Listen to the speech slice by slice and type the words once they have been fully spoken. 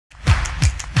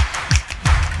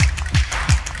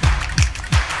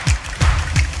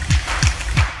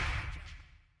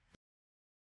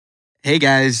Hey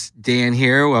guys, Dan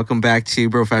here. Welcome back to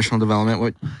Professional Development.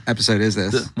 What episode is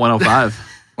this? 105.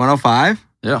 105?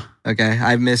 Yeah. Okay,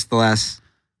 I've missed the last,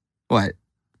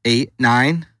 8,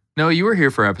 9? No, you were here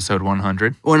for episode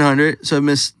 100. 100, so I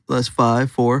missed the last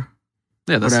 5, 4,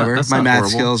 Yeah, that's whatever. That's My not math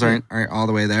horrible. skills aren't all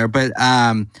the way there. But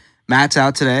Matt's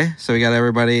out today, so we got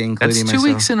everybody, including That's myself.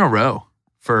 2 weeks in a row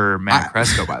for Matt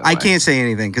Cresco, by the way. I can't say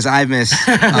anything because I've missed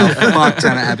a fuck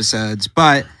ton of episodes,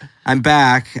 but I'm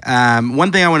back.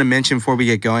 One thing I want to mention before we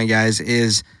get going, guys,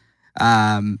 is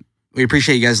we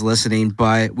appreciate you guys listening,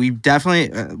 but we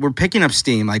definitely we're picking up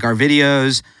steam. Like our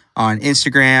videos on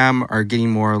Instagram are getting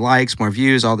more likes, more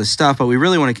views, all this stuff, but we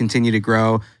really want to continue to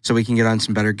grow so we can get on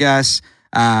some better guests.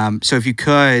 So if you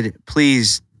could,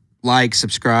 please like,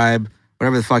 subscribe,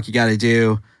 whatever the fuck you got to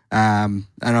do. I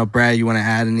don't know, Brad, you want to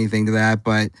add anything to that?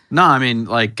 But No, I mean,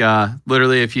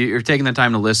 literally, if you're taking the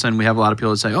time to listen, we have a lot of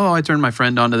people that say, oh, I turned my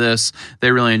friend onto this.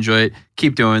 They really enjoy it.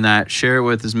 Keep doing that. Share it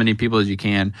with as many people as you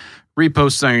can.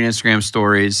 Repost it on your Instagram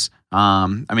stories. I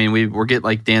mean, we're getting,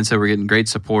 like Dan said, we're getting great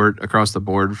support across the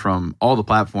board from all the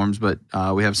platforms, but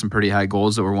we have some pretty high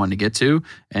goals that we're wanting to get to,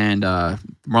 and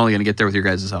we're only going to get there with your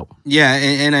guys' help. yeah,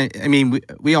 and I mean,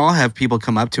 we all have people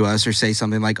come up to us or say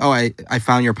something like, oh, I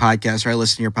found your podcast, or I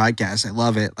listened to your podcast. I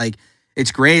love it. Like,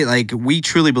 it's great. Like, we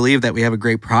truly believe that we have a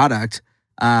great product,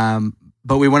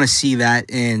 but we want to see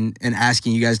that in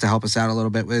asking you guys to help us out a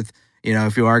little bit with,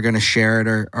 if you are going to share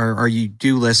it or you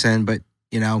do listen, but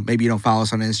maybe you don't follow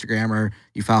us on Instagram, or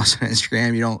you follow us on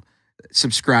Instagram, you don't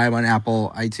subscribe on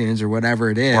Apple, iTunes, or whatever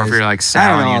it is. Or if you're like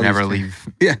Sal and you never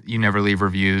Yeah. you never leave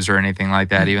reviews or anything like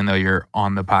that, even though you're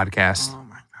on the podcast. Oh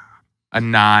my God. A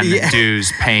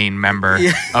non-dues paying member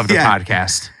of the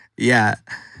podcast. Yeah.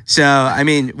 So, I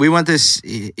mean, we want this,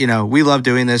 we love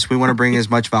doing this. We want to bring as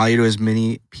much value to as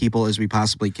many people as we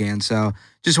possibly can. So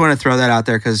just want to throw that out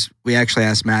there because we actually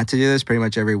ask Matt to do this pretty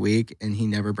much every week, and he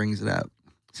never brings it up.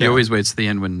 He always waits to the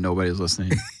end when nobody's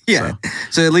listening. Yeah.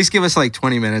 So at least give us like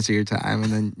 20 minutes of your time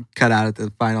and then cut out at the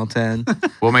final 10.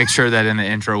 We'll make sure that in the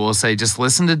intro we'll say, just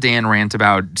listen to Dan rant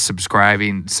about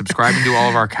subscribing to all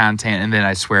of our content, and then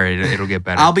I swear it'll get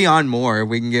better. I'll be on more if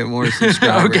we can get more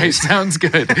subscribers. Okay, sounds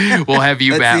good. We'll have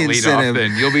you That's bat the lead off incentive.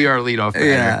 then. You'll be our lead off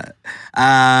batter.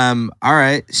 Yeah. All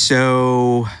right.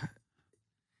 So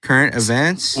current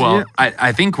events. Well,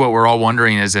 I think what we're all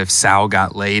wondering is if Sal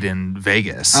got laid in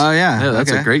Vegas. Oh, yeah. Yeah,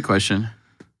 that's okay. a great question.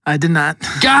 I did not.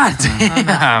 God I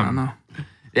damn. don't know.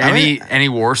 Any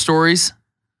war stories?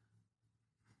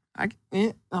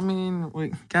 We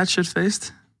got shit faced.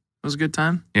 It was a good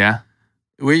time. Yeah.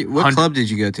 What club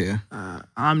did you go to?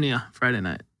 Omnia Friday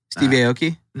night. Steve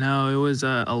Aoki? No, it was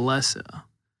Alessa.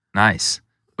 Nice.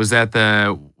 Was that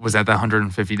the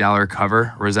 $150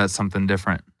 cover, or is that something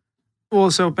different? Well,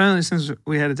 so apparently since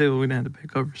we had a table, we didn't have to pay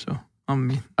cover. So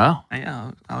Oh.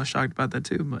 I was shocked about that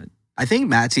too. But I think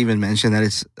Matt's even mentioned that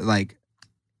it's like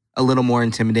a little more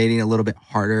intimidating, a little bit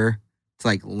harder to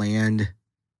like land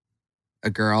a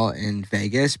girl in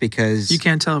Vegas because you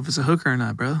can't tell if it's a hooker or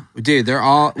not, bro. dude, they're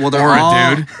all Or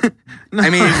a dude. No. I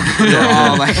mean, they're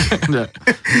all like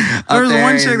There was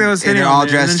one chick that was hitting they're all on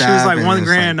me, and then dressed she was up like and $1 it's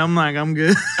grand. I'm like, I'm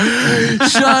good.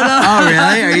 Shut up. Oh,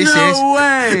 really? Are you serious? No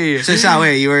way. So Sal,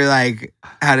 wait, you were like,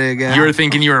 how did it go? You were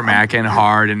thinking you were macking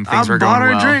hard and things were going bought her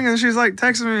well. a drink, and she's like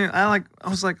texting me. I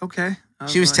was like, okay.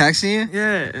 She was like, texting you?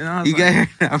 Yeah. And I was You like, got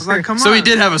her I was like, come on. So he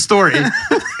did have a story.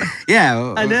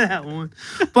 Yeah. I did have one.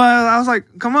 But I was like,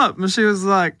 come up. And she was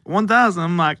like, 1,000.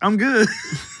 I'm like, I'm good.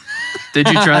 Did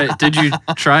you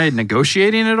try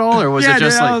negotiating at all, or was it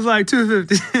just I like was like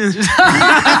 250.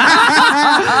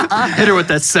 hit her with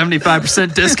that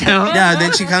 75% discount? No,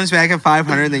 then she comes back at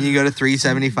 500, then you go to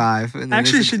 375. And then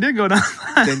Actually, she did go down.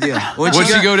 Then deal. What'd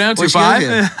she go down to, what'd she go 5? to?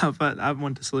 Yeah, but I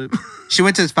went to sleep. She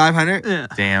went to 500? Yeah.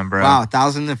 Damn, bro. Wow,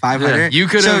 1,000 to 500? Yeah, you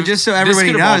could've- So just so this everybody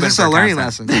could've all knows, been this is a for learning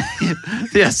content. lesson.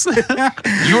 Yes.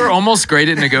 You were almost great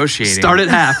at negotiating. Start at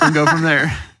half and go from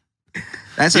there.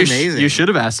 That's You amazing. you should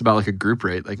have asked about like a group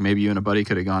rate. Like maybe you and a buddy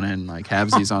could have gone in like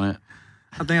halvesies on it.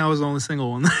 I think I was the only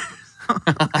single one there.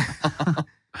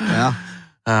 Well,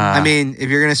 I mean, if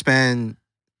you're going to spend,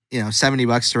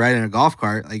 $70 to ride in a golf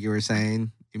cart, like you were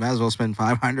saying, you might as well spend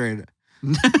 500.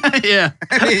 Yeah.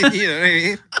 I mean, you know what I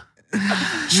mean?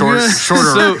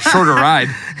 Shorter ride.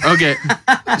 Okay.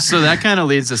 So that kind of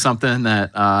leads to something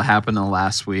that happened in the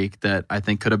last week that I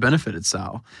think could have benefited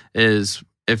Sal. Is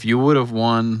if you would have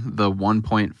won the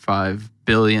 $1.5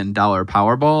 billion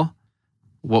Powerball,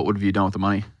 what would have you done with the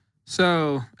money?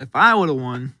 So if I would have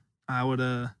won, I would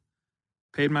have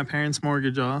paid my parents'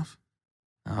 mortgage off,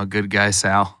 Oh, good guy,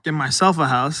 Sal. get myself a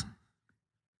house.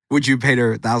 Would you pay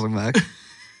her $1,000?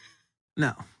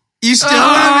 No. You still would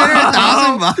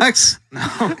have made $1,000?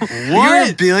 No.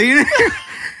 You're a billionaire?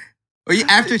 Or you,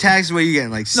 after taxes, what are you getting?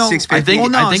 Like No, 650? I think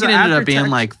Well, no, it so ended after up being tax-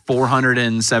 like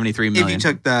 473 million. if you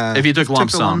took the If you took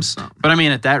lump the sum. lump sum. But I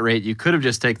mean, at that rate, you could have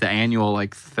just taken the annual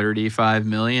like 35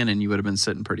 million, and you would have been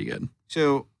sitting pretty good.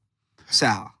 so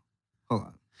Sal, hold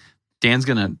on. Dan's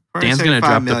gonna 475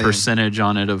 drop million. the percentage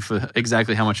on it of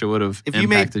exactly how much it would have. If you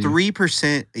made impacted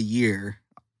 3% a year,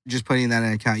 just putting that in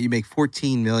an account, you make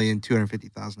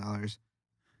 $14,250,000.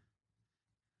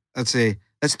 Let's see,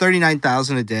 that's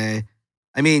 $39,000 a day.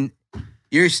 I mean,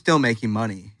 you're still making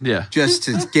money Yeah, just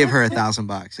to give her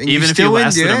 $1,000, and even you if still you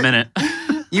wouldn't do lasted a it. minute.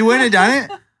 You wouldn't have done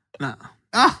it. No.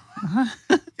 Oh,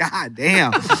 god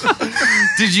damn!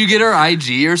 Did you get her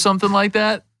IG or something like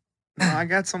that? No, I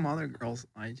got some other girls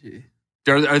IG.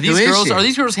 Are these Who is girls? she? Are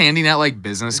these girls handing out like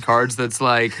business cards? That's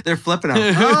like, They're flipping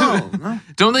them. Oh, no.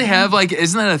 don't they have like?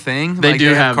 Isn't that a thing? They Like,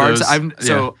 do have cards. those,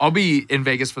 So I'll be in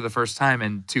Vegas for the first time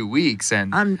in 2 weeks,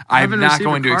 and I I'm haven't not received a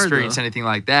going to card, experience though. anything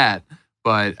like that.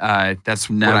 But that's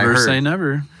what I Never heard. say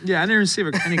never. Yeah, I didn't receive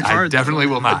any I card. definitely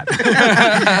will not.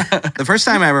 The first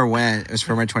time I ever went, it was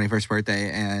for my 21st birthday,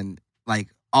 and like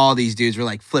all these dudes were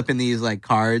like flipping these like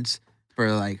cards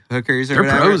for like hookers or They're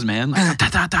whatever. pros, man.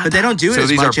 But they don't do it So as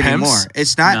these are much pimps? anymore.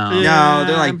 It's not. No. No,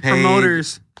 they're like paid.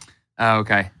 promoters. Oh,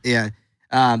 okay. Yeah.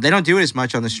 They don't do it as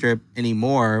much on the strip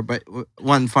anymore. But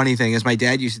one funny thing is my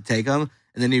dad used to take them,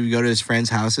 and then he would go to his friends'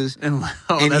 houses, And,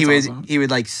 and that's he would awesome. he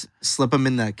would like slip them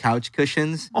in the couch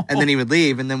cushions, and then he would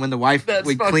leave. And then when the wife That's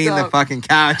would fucked clean the up. fucking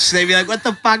couch, they'd be like, "What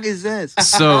the fuck is this?"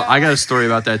 So I got a story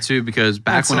about that too, because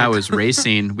back That's when so I was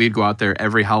racing, we'd go out there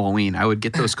every Halloween. I would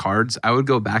get those cards. I would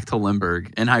go back to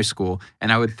Limburg in high school,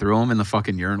 and I would throw them in the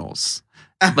fucking urinals.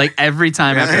 Like every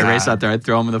time after I raced out there, I'd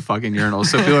throw them in the fucking urinals.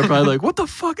 So people are probably like, "What the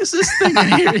fuck is this thing in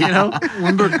here?" You know?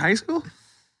 Limburg High School?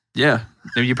 Yeah.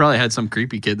 And you probably had some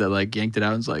creepy kid that like yanked it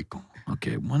out and was like,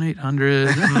 "Okay,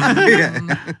 1-800."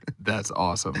 Yeah. That's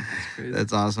awesome.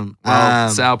 That's awesome. Well,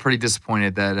 Sal, pretty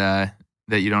disappointed that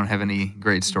you don't have any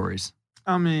great stories.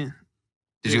 I mean,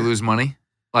 Did you Yeah. lose money?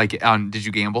 Like, did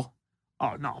you gamble?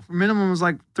 oh no. Minimum was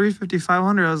like $350,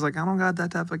 $500. I was like, I don't got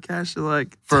that type of cash to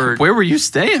like. For Where were you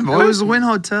staying, It boy? was a Wynn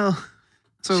Hotel.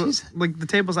 So Jeez. like the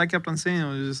tables I kept on seeing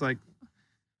was just like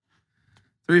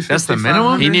 $350. That's the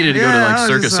minimum? He needed to go to, like, I was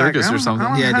Circus just Circus I or don't- something. I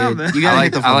don't Yeah, have dude. that. You I gotta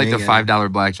like hit the I like the Flamingo.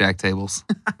 $5 blackjack tables.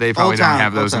 They probably Old don't Town-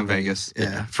 have those Old in Town Vegas.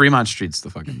 Yeah. Fremont Street's the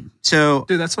fucking. So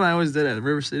Dude, that's what I always did at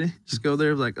River City. Just go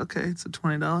there, like, okay, it's a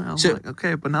 $20. I was So- like,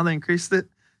 okay, but now they increased it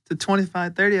to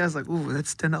 $25, $30. I was like, ooh,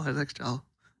 that's $10 extra. I'll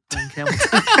go in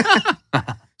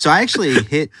Campbelltown. So I actually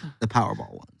hit the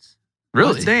Powerball once.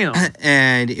 Really? Damn.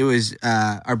 And it was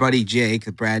our buddy Jake,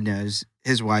 that Brad knows,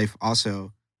 his wife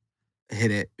also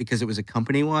hit it because it was a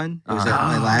company one. It was at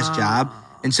my last job.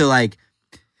 And so like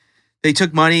they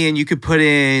took money and you could put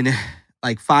in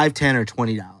like $5, $10, or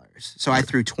 $20. So I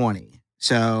threw 20.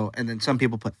 So, and then some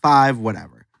people put 5,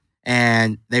 whatever.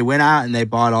 And they went out and they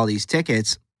bought all these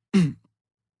tickets.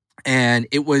 And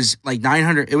it was like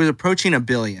 900, it was approaching $1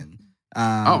 billion.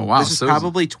 Oh, wow. This is So it was-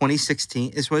 probably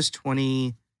 2016. This was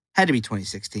had to be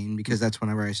 2016 because that's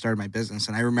whenever I started my business.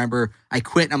 And I remember I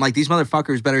quit and I'm like, these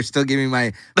motherfuckers better still give me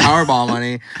my Powerball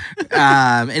money.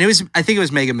 And it was, I think it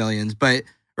was Mega Millions, but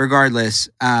regardless,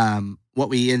 what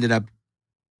ended up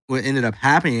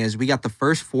happening is we got the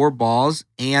first 4 balls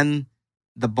and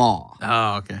the ball.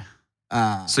 Oh, okay.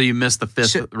 Uh, So you missed the fifth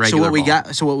so regular what we ball.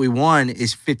 got, so what we won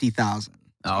is 50,000.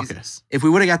 Oh, okay. If we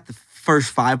would have got the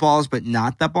first 5 balls, but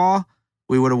not that ball,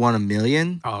 we would have won $1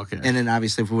 million. Oh, okay. And then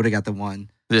obviously if we would have got the one.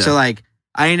 Yeah. So like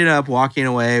I ended up walking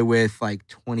away with like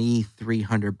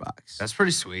 $2,300. That's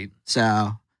pretty sweet. So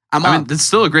I'm I up. mean, it's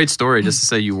still a great story just to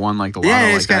say you won like the lotto yeah,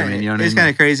 like it's that. kind I of mean, you know what I it's mean? kind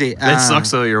of crazy. It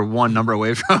sucks though. You're one number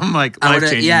away from like I life would've-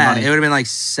 changing yeah, money. it would have been like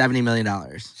 $70 million.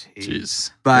 Jeez.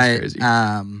 That's But crazy.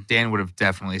 Dan would have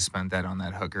definitely spent that on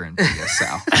that hooker in Vegas,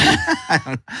 Sal. I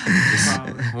don't,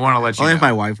 Probably. Want to let you only know. if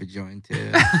my wife would join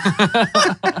too.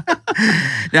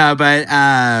 No, but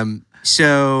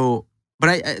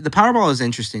the Powerball is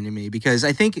interesting to me because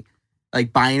I think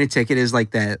like buying a ticket is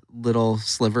like that little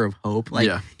sliver of hope. Like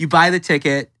Yeah. you buy the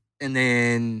ticket and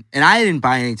I didn't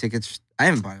buy any tickets. I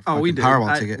haven't bought a Oh, we fucking did.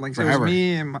 Powerball ticket Like, it forever. was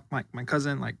me and my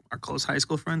cousin, like our close high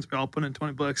school friends. We all put in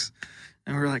 $20,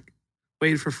 and we were like,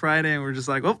 waited for Friday, and we're just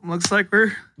like, oh, looks like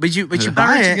we're. But you Yeah. buy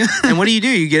Not it, rich again. and what do?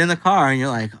 You get in the car, and you're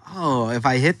like, oh, if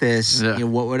I hit this, Yeah. you know,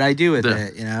 what would I do with Yeah.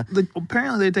 it? You know.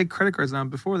 Apparently, they take credit cards now.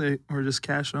 Before they were just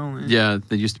cash only. Yeah,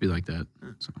 they used to be like that.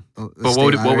 So. The But state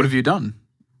what lottery. would have you done?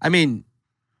 I mean,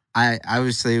 I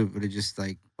obviously would have just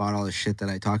like bought all the shit that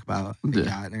I talk about, the Yeah.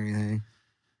 yacht and everything.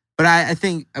 But I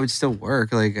think I would still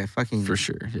work. Like I fucking For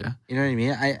sure, yeah. You know what I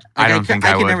mean? I don't think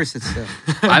I could would. never sit still.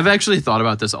 I've actually thought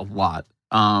about this a lot.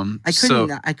 I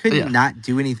couldn't not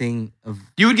do anything of.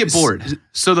 You would get bored.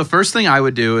 So the first thing I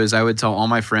would do is I would tell all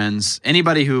my friends,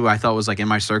 anybody who I thought was like in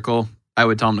my circle, I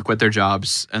would tell them to quit their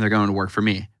jobs and they're going to work for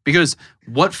me. Because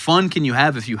what fun can you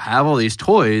have if you have all these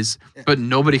toys, but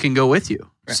nobody can go with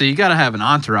you? Right. So you got to have an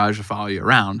entourage to follow you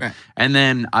around. Right. And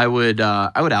then I would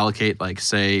allocate like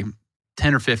say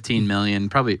 10 or 15 million,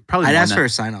 probably. I'd ask for a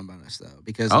sign-on bonus though,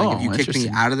 because like, if you kick me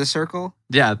out of the circle,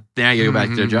 then I gotta go back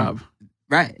to their job.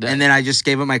 Right. Yeah. And then I just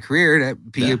gave up my career to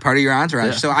be a part of your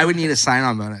entourage. Yeah. So I would need a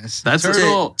sign-on bonus. That's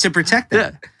to protect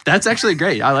that. Yeah. That's actually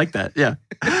great. I like that. Yeah.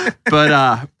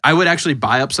 But I would actually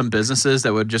buy up some businesses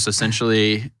that would just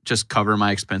essentially just cover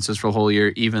my expenses for a whole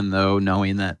year, even though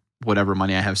knowing that whatever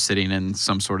money I have sitting in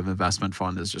some sort of investment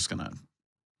fund is just going to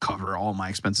cover all my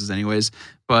expenses anyways.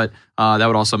 But that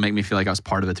would also make me feel like I was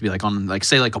part of it, to be like on like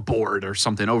say like a board or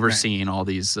something overseeing all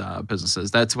these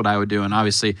businesses. That's what I would do. And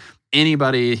obviously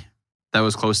anybody that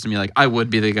was close to me, like I would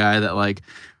be the guy that like,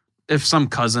 if some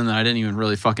cousin that I didn't even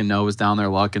really fucking know was down their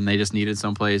luck and they just needed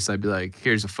someplace, I'd be like,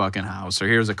 here's a fucking house or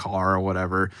here's a car or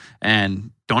whatever.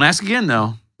 And don't ask again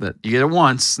though. That you get it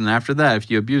once, and after that, if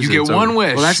you abuse it, you get one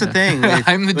wish. Well, that's the thing.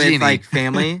 I'm the genie. Like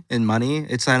family and money,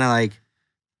 it's kind of like,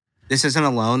 this isn't a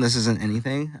loan. This isn't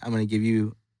anything. I'm going to give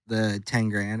you the 10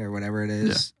 grand or whatever it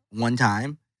is one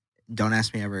time. Don't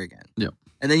ask me ever again. Yep.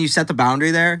 And then you set the boundary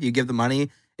there. You give the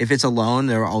money. If it's a loan,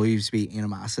 there will always be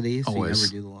animosity. So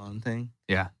always. You never do the loan thing.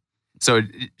 Yeah. So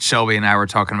Shelby and I were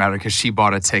talking about it because she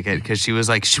bought a ticket because she was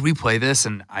like, should we play this?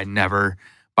 And I never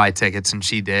buy tickets. And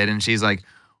she did. And she's like,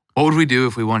 what would we do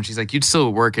if we won? She's like, you'd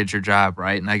still work at your job,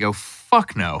 right? And I go,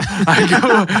 fuck no.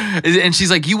 And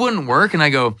she's like, you wouldn't work? And I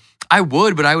go, I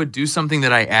would, but I would do something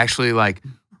that I actually like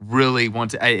really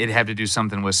want to. It'd have to do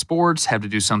something with sports, have to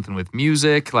do something with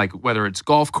music, like whether it's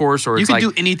golf course or you it's could like,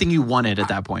 do anything you wanted at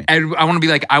that point. I want to be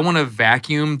like, I want to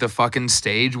vacuum the fucking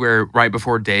stage where right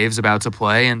before Dave's about to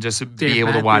play and just be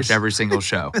able to watch every single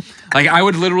show. Like I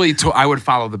would literally, I would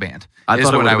follow the band. I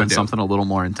thought it would have been something a little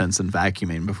more intense than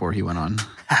vacuuming before he went on.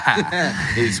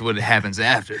 Is what happens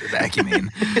after the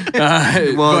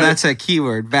vacuuming. Well, that's a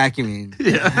keyword, vacuuming.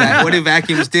 Yeah. What do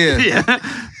vacuums do? Yeah.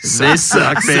 They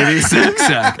suck, baby.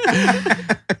 Suck.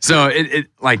 So it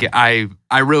like I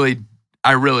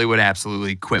really would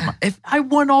absolutely quit if I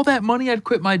won all that money, I'd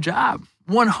quit my job.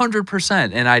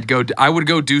 100%. And I would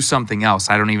go do something else.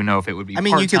 I don't even know if it would be you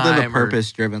could live a part-time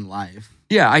purpose-driven life.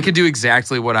 Yeah, I could do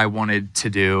exactly what I wanted to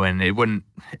do, and it wouldn't.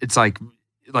 It's like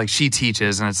she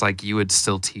teaches, and it's like you would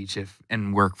still teach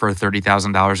and work for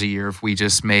 $30,000 a year if we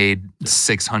just made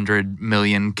 $600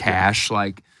 million cash.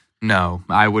 Like, no,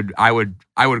 I would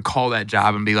call that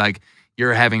job and be like,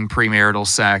 you're having premarital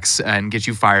sex and get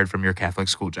you fired from your Catholic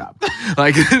school job.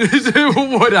 Like,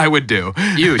 what I would do.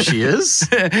 She is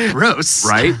gross,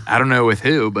 right? I don't know with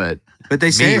who, but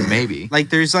they say maybe like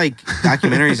there's like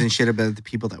documentaries and shit about the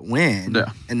people that win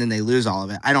and then they lose all of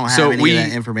it. I don't have any of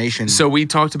that information. So we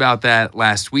talked about that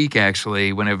last week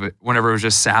actually, whenever it was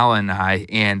just Sal and I,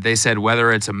 and they said whether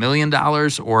it's $1 million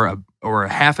or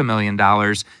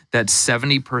 $500,000, that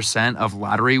 70% of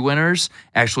lottery winners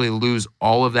actually lose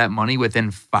all of that money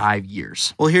within 5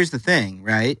 years. Well, here's the thing,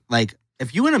 right? Like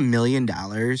if you win $1 million,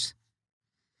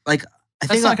 like I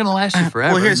think that's not going to last you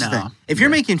forever. Well, here's the thing: if you're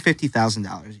making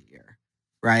 $50,000 a year,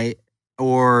 right,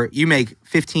 or you make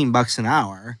 $15 an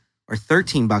hour or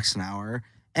 $13 an hour,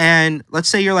 and let's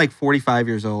say you're like 45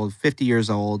 years old, 50 years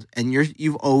old, and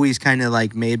you've always kind of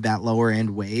like made that lower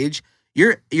end wage.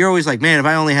 You're always like, man, if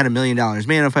I only had $1 million,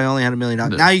 man, if I only had $1 million.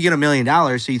 Now you get $1 million,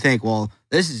 so you think, well,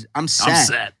 I'm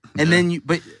set. And then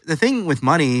but the thing with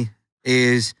money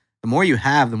is the more you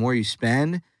have, the more you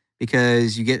spend,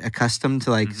 because you get accustomed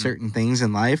to like certain things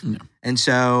in life. Yeah. And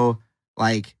so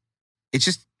like, it's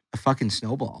just a fucking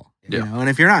snowball, you know? And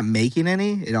if you're not making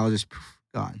any, it all just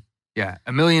gone. Yeah.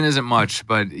 $1 million isn't much,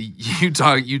 but you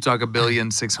talk $1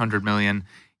 billion, 600 million,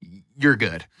 you're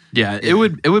good. Yeah. It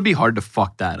would be hard to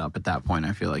fuck that up at that point.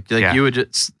 I feel like you would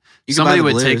just, somebody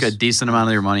would take a decent amount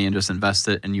of your money and just invest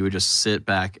it, and you would just sit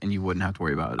back and you wouldn't have to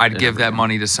worry about it. I'd give that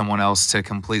money to someone else to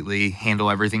completely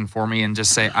handle everything for me, and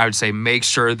just say, I would say, make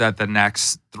sure that the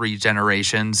next 3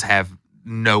 generations have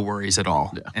no worries at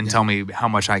all, and tell me how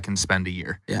much I can spend a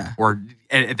year. Yeah. Or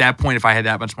at that point, if I had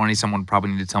that much money, someone would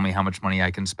probably need to tell me how much money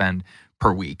I can spend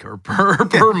per week or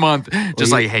per month.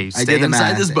 Just like, hey, stay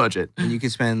inside this budget. And you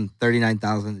could spend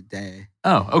 $39,000 a day.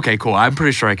 Oh, okay, cool. I'm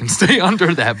pretty sure I can stay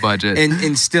under that budget.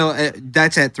 And still,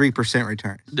 that's at 3%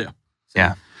 return. Yeah.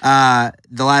 Yeah.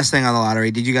 The last thing on the lottery,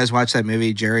 did you guys watch that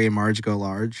movie, Jerry and Marge Go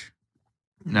Large?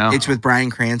 No. It's with Bryan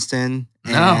Cranston,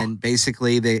 and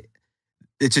basically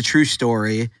it's a true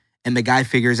story, and the guy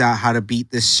figures out how to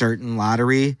beat this certain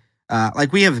lottery.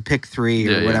 Like we have the pick 3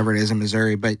 or whatever it is in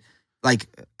Missouri, but like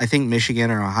I think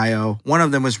Michigan or Ohio, one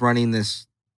of them was running this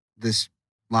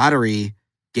lottery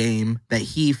game that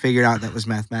he figured out that was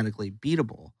mathematically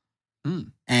beatable,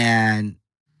 and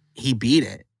he beat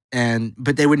it.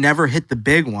 But they would never hit the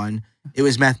big one. It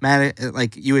was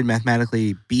like you would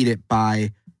mathematically beat it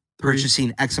by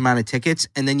purchasing X amount of tickets,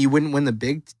 and then you wouldn't win the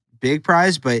big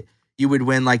prize, but you would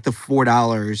win like the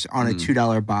 $4 on a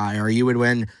 $2 buy, or you would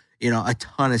win, a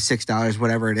ton of $6,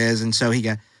 whatever it is. And so he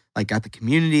got the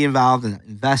community involved and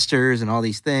investors and all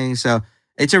these things. So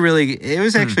it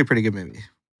was actually a pretty good movie.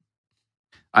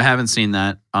 I haven't seen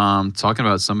that. Talking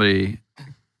about somebody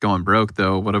going broke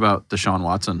though, what about Deshaun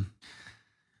Watson?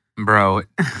 Bro.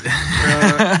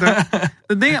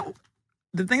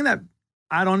 The thing that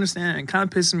I don't understand and kind of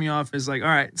pisses me off is like, all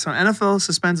right, so NFL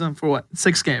suspends him for what?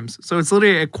 6 games. So it's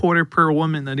literally a quarter per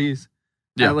woman that he's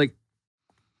like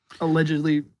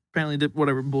allegedly apparently did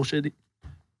whatever bullshit.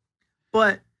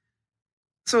 But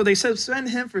so they suspend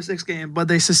him for 6 games, but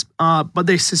they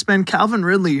suspend Calvin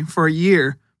Ridley for a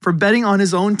year for betting on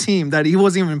his own team that he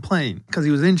wasn't even playing because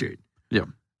he was injured. Yeah.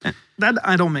 And that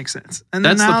I don't make sense. And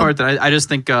that's the part that I just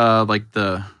think like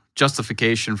the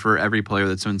justification for every player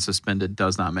that's been suspended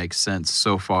does not make sense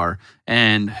so far.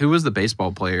 And who was the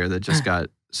baseball player that just got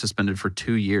suspended for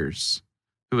 2 years?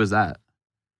 Who was that?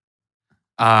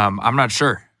 I'm not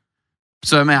sure.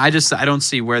 So I mean, I don't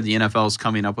see where the NFL is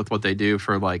coming up with what they do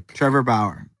for like Trevor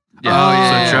Bauer.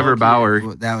 Yeah. So Trevor Bauer,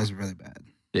 Well, that was really bad.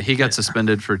 he got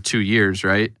suspended for 2 years,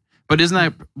 right? But isn't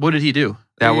that what did he do?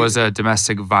 That was a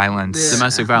domestic violence. Yeah.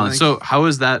 Domestic violence. So how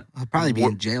is that? He'll probably be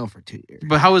in jail for 2 years.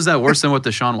 But how is that worse than what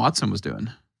Deshaun Watson was doing?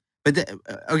 But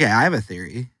okay, I have a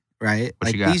theory, right? What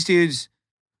like you got? these dudes,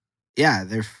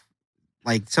 they're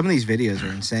like some of these videos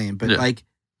are insane. But like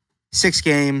 6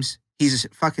 games, he's a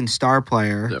fucking star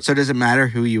player. Yep. So does it matter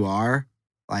who you are?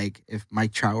 Like if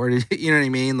Mike Trout were to, you know what I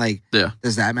mean? Like,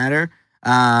 does that matter?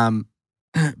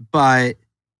 But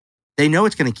they know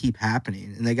it's going to keep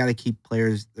happening, and they got to keep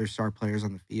their star players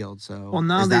on the field. So, well,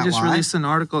 now they just released an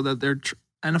article that their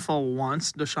NFL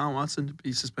wants Deshaun Watson to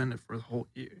be suspended for the whole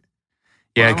year.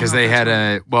 Yeah, because they had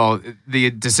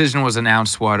the decision was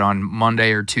announced on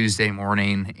Monday or Tuesday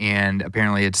morning, and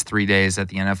apparently it's 3 days that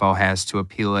the NFL has to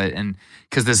appeal it, and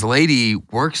because this lady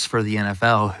works for the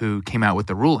NFL who came out with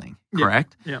the ruling,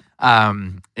 correct? Yeah.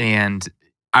 And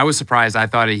I was surprised. I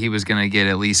thought he was going to get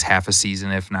at least half a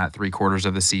season, if not 3/4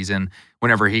 of the season.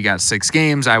 Whenever he got 6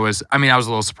 games, I was a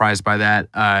little surprised by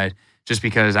that, just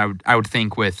because I would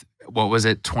think with, what was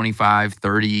it, 25,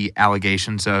 30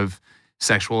 allegations of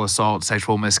sexual assault,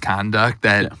 sexual misconduct,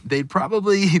 that they'd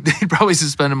probably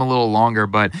suspend him a little longer.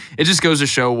 But it just goes to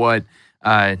show what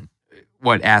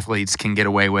athletes can get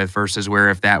away with versus where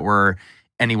if that were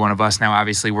any one of us. Now,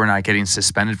 obviously, we're not getting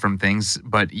suspended from things,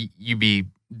 but you'd be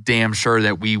damn sure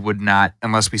that we would not,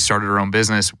 unless we started our own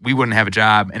business, we wouldn't have a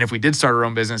job. And if we did start our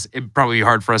own business, it'd probably be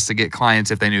hard for us to get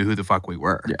clients if they knew who the fuck we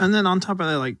were. Yeah. And then on top of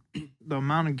that, like the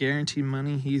amount of guaranteed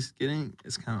money he's getting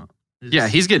is kind of... Yeah,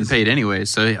 he's getting paid anyway,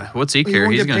 so what's he care?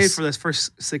 He He's won't get paid for this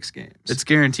first 6 games. It's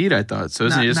guaranteed, I thought. So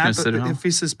isn't he just going to sit at home? If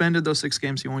he suspended those 6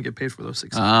 games, he won't get paid for those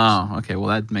 6 games. Oh, okay. Well,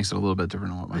 that makes it a little bit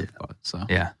different than what I thought. So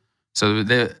yeah. So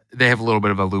they have a little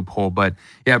bit of a loophole, but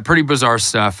yeah, pretty bizarre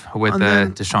stuff with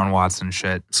the Deshaun Watson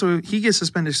shit. So he gets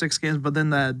suspended 6 games, but then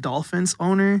the Dolphins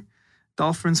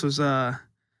was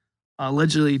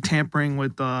allegedly tampering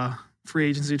with free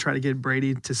agency, try to get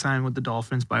Brady to sign with the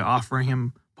Dolphins by offering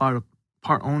him part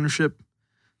ownership.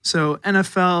 So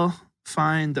NFL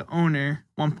fined the owner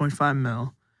 $1.5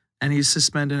 million, and he's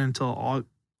suspended until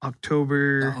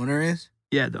October. The owner is?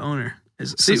 Yeah, the owner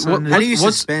is. How do you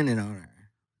suspend an owner?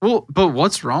 Well, but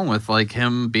what's wrong with like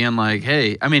him being like,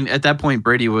 hey, I mean, at that point,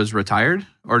 Brady was retired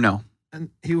or no? And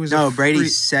he was Brady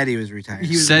said he was retired.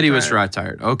 He was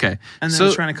retired. Okay. And then he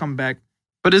was trying to come back.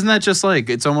 But isn't that just like,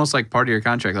 it's almost like part of your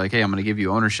contract, like, hey, I'm going to give you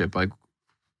ownership. Like,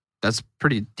 that's a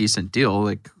pretty decent deal.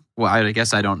 Like, well, I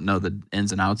guess I don't know the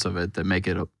ins and outs of it that make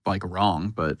it like wrong,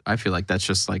 but I feel like that's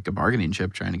just like a bargaining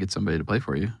chip trying to get somebody to play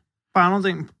for you. But I don't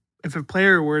think if a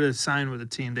player were to sign with a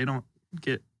team, they don't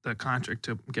get the contract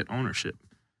to get ownership.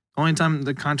 The only time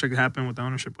the contract happened with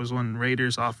ownership was when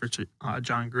Raiders offered to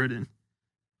John Gruden.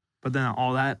 But then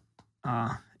all that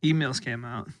emails came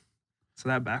out, so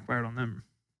that backfired on them.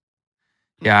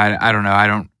 Yeah, I don't know.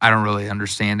 I don't really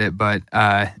understand it, but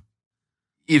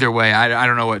either way, I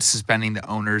don't know what suspending the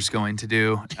owner is going to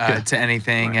do to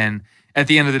anything. Right. And at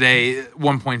the end of the day,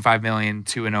 $1.5 million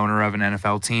to an owner of an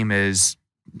NFL team is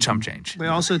chump change. They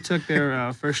also took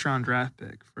their first round draft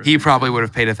pick. He probably would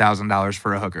have paid $1,000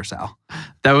 for a hooker, Sal.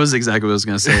 That was exactly what I was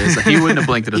going to say. Is that he wouldn't have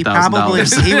blinked at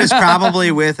 $1,000. He was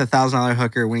probably with a $1,000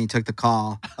 hooker when he took the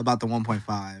call about the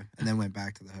 1.5 and then went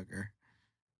back to the hooker.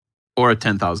 Or a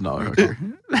 $10,000 hooker.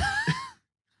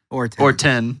 Or 10. Or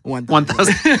 10.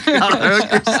 $1,000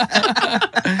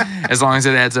 hookers. As long as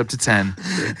it adds up to 10.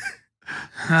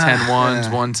 10 ones,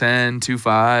 110, 2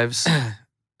 5s.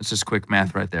 That's just quick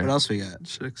math right there. What else we got?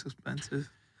 Shit's expensive.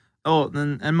 Oh,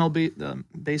 then MLB, the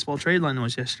baseball trade line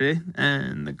was yesterday,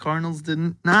 and the Cardinals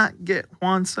did not get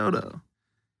Juan Soto.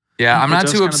 Yeah, I'm not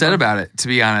too upset about it, to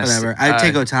be honest. Whatever. I'd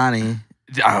take Otani.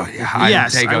 Oh, yeah,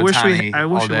 I'd take Otani I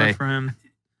wish all we day. went for him.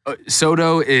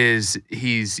 Soto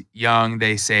he's young.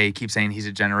 They keep saying he's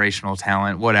a generational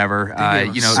talent. Whatever.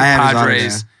 You know,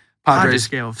 the Padres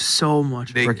gave so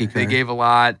much. They gave a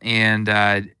lot, and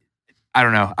I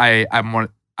don't know.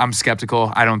 I'm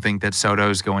skeptical. I don't think that Soto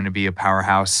is going to be a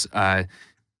powerhouse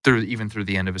through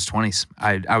the end of his 20s.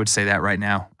 I would say that right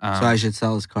now. So I should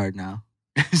sell his card now.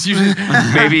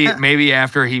 maybe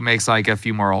after he makes like a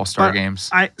few more All-Star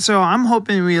games. So I'm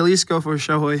hoping we at least go for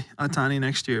Shohei Otani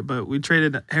next year. But we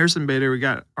traded Harrison Bader. We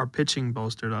got our pitching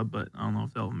bolstered up, but I don't know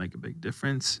if that'll make a big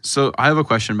difference. So I have a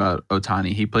question about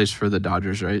Otani. He plays for the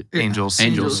Dodgers, right? Yeah. Angels.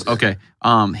 Okay.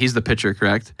 He's the pitcher,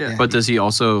 correct? Yeah. But does he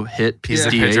also hit? He's DH?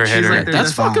 the pitcher hitter.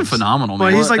 That's fucking phenomenal, man.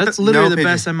 Well, he's like That's literally no the pitcher.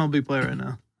 best MLB player right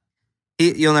now.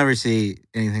 You'll never see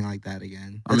anything like that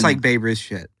again. It's like Babe Ruth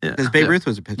shit. Yeah. Because Babe Ruth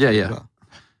was a pitcher Yeah. as well.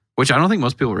 Which I don't think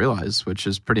most people realize, which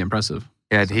is pretty impressive.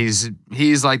 Yeah, he's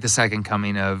like the second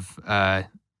coming of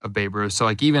Babe Ruth. So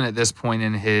like even at this point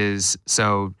in his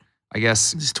I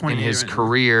guess He's in 28 his right now.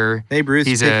 career, Babe Ruth.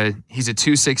 he's a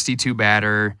 262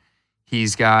 batter.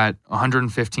 He's got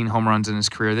 115 home runs in his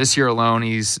career. This year alone,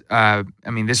 he's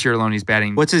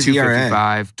batting What's his ERA?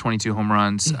 255, 22 home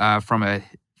runs from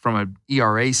a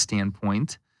ERA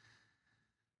standpoint.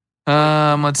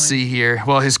 Let's see here.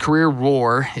 Well, his career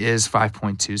WAR is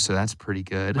 5.2, so that's pretty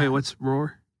good. Wait, what's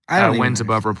Roar? I don't even Wins know.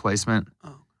 above replacement.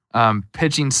 Oh.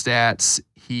 Pitching stats,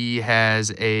 he has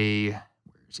where's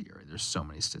ERA? There's so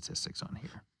many statistics on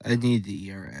here. I need the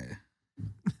ERA.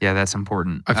 Yeah, that's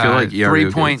important. I feel like ERA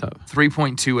would be tough.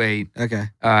 3.28 Okay.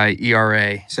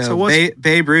 ERA. So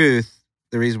Babe Ruth,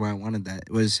 the reason why I wanted that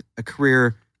was a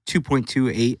career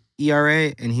 2.28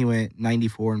 ERA, and he went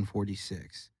 94 and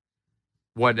 46.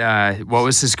 What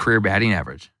was his career batting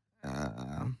average?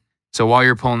 Uh, So while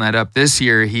you're pulling that up, this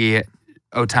year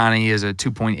Otani is a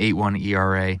 2.81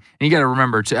 ERA. And you got to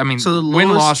remember, So the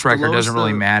win-loss record lowest doesn't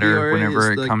really matter ERA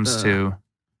whenever is it like comes to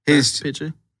best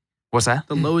pitcher. what's that?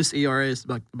 The lowest ERA is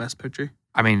like the best pitcher.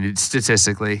 I mean,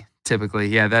 statistically, typically,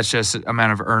 yeah, that's just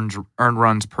amount of earned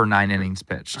runs per 9 innings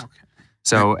pitched. Okay.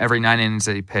 So every 9 innings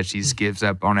that he pitched, he gives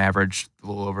up on average a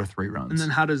little over 3 runs. And then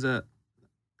how do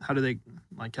they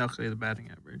like calculate the batting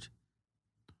average?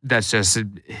 That's just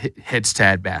hits to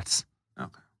at bats.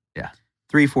 Okay.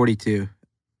 342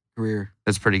 career.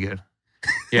 That's pretty good.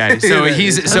 Yeah. So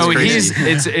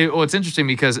it's interesting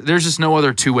because there's just no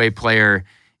other two-way player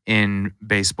in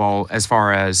baseball as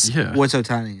far as What's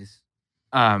Otani's?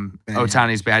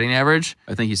 Otani's batting average.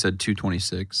 I think he said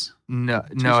 226. No,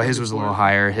 his was a little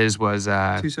higher. His was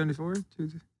 274?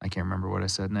 I can't remember what I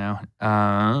said now.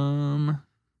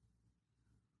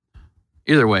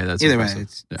 Either way, that's Either way, impressive.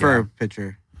 it's for a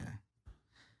pitcher.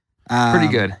 Pretty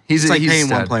good. He's like he's paying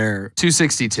stud. one player.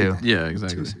 262. Yeah,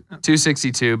 exactly.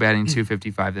 262, batting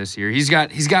 255 this year. He's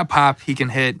got pop. He can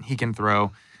hit. He can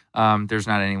throw. There's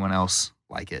not anyone else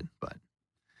like it. But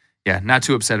yeah, not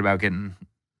too upset about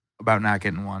not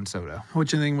getting Juan Soto.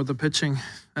 What you think with the pitching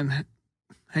and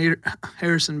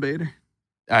Harrison Bader?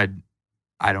 I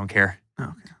don't care.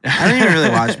 Okay. I don't even really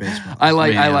watch baseball. I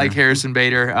like Harrison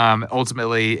Bader.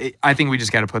 Ultimately, I think we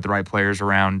just got to put the right players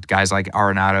around guys like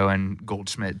Arenado and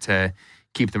Goldschmidt to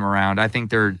keep them around. I think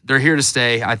they're here to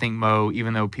stay. I think Mo,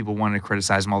 even though people want to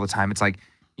criticize him all the time, it's like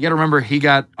you got to remember he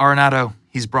got Arenado.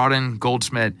 He's brought in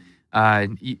Goldschmidt.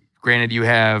 Granted, you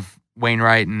have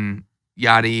Wainwright and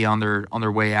Yachty on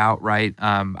their way out, right?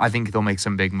 I think they'll make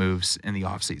some big moves in the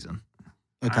offseason.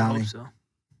 I hope Otani. so.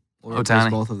 We'll replace Otani.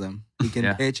 both of them. He can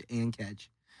Yeah. pitch and catch.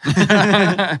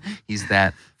 He's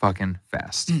that fucking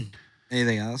fast.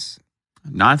 Anything else?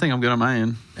 No, I think I'm good on my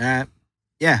end.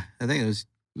 Yeah, I think it was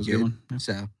It was a good. good one. Yeah.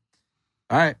 So,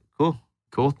 all right, cool.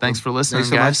 Cool. Thanks for listening,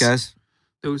 Thanks so much, guys.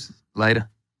 Those Later.